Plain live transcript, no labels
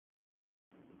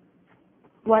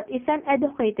What is an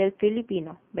Educated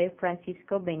Filipino by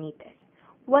Francisco Benitez.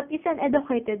 What is an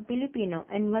educated Filipino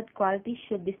and what qualities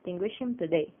should distinguish him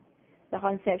today? The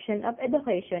conception of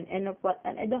education and of what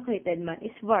an educated man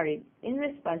is varied in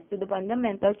response to the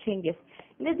fundamental changes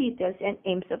in the details and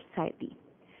aims of society.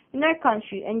 In our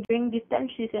country and during this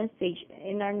transition stage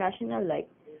in our national life,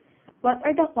 what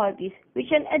are the qualities which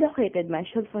an educated man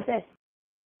should possess?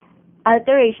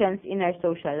 Alterations in our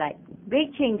social life.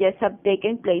 Great changes have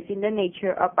taken place in the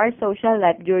nature of our social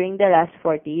life during the last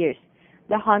 40 years.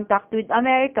 The contact with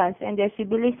Americans and their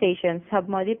civilizations have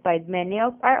modified many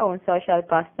of our own social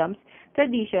customs,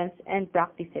 traditions, and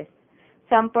practices,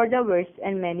 some for the worse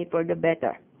and many for the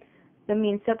better. The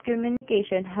means of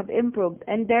communication have improved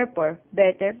and therefore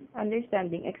better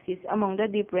understanding exists among the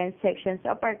different sections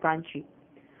of our country.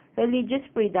 Religious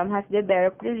freedom has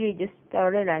developed religious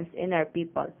tolerance in our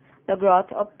people. The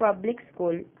growth of public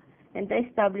schools and the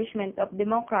establishment of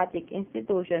democratic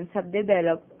institutions have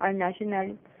developed our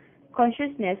national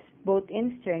consciousness both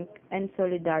in strength and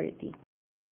solidarity.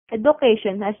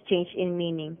 Education has changed in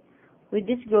meaning. With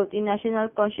this growth in national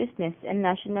consciousness and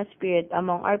national spirit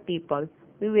among our people,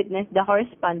 we witness the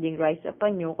corresponding rise of a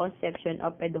new conception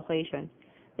of education,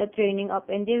 the training of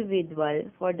individual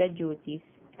for the duties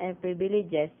and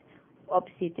privileges of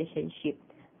citizenship,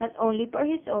 not only for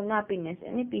his own happiness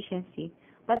and efficiency,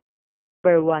 but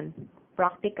number 1,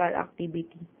 practical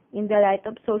activity. In the light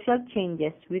of social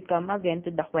changes, we come again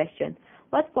to the question,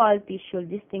 what qualities should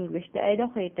distinguish the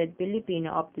educated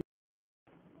Filipino of today?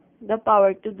 The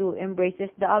power to do embraces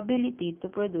the ability to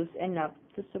produce enough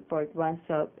to support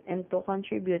oneself and to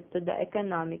contribute to the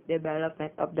economic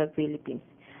development of the Philippines.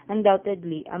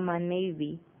 Undoubtedly, a man may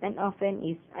be, and often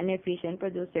is, an efficient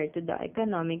producer to the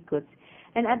economic goods,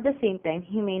 and at the same time,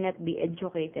 he may not be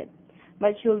educated.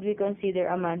 But should we consider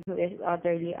a man who is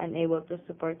utterly unable to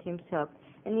support himself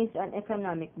and is an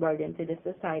economic burden to the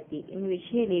society in which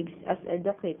he lives as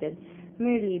educated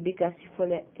merely because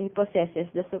he possesses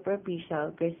the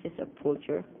superficial graces of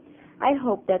culture? I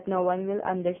hope that no one will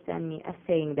understand me as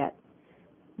saying that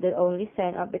the only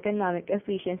sign of economic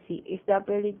efficiency is the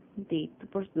ability to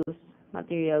produce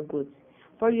material goods.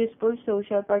 For useful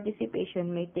social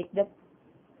participation may take the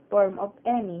form of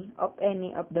any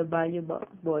of the valuable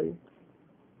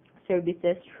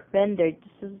services rendered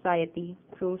to society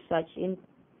through such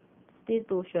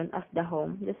institutions as the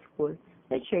home, the school,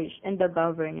 the church, and the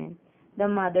government. The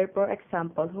mother, for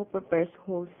example, who prepares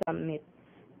wholesome meat,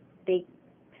 takes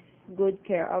good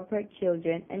care of her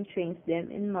children and trains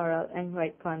them in moral and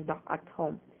right conduct at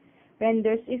home,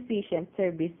 renders efficient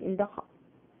service in the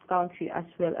country as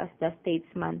well as the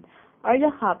statesman or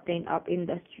the captain of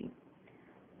industry.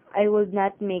 I would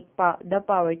not make the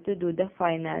power to do the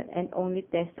final and only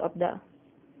test of the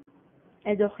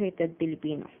educated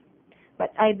Filipino.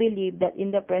 But I believe that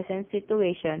in the present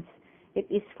situations, it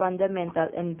is fundamental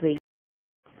and great.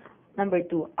 Number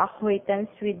 2, acquaintance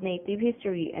with native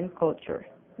history and culture.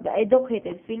 The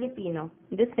educated Filipino,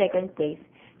 in the second place,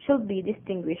 should be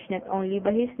distinguished not only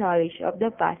by his knowledge of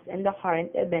the past and the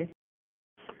current events.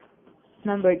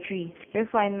 Number 3,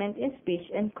 refinement in speech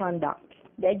and conduct.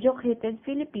 The educated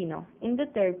Filipino, in the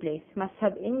third place, must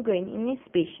have ingrained in his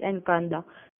speech and conduct.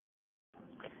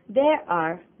 There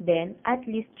are, then, at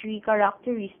least 3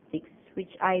 characteristics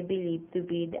which I believe to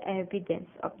be the evidence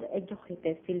of the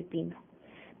educated Filipino.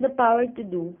 The power to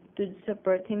do, to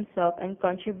support himself and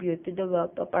contribute to the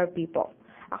wealth of our people.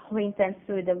 Acquaintance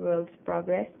with the world's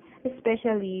progress,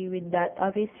 especially with that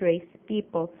of his race,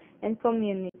 people, and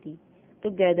community,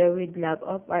 together with love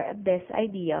of our best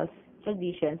ideals,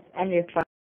 traditions, and reform.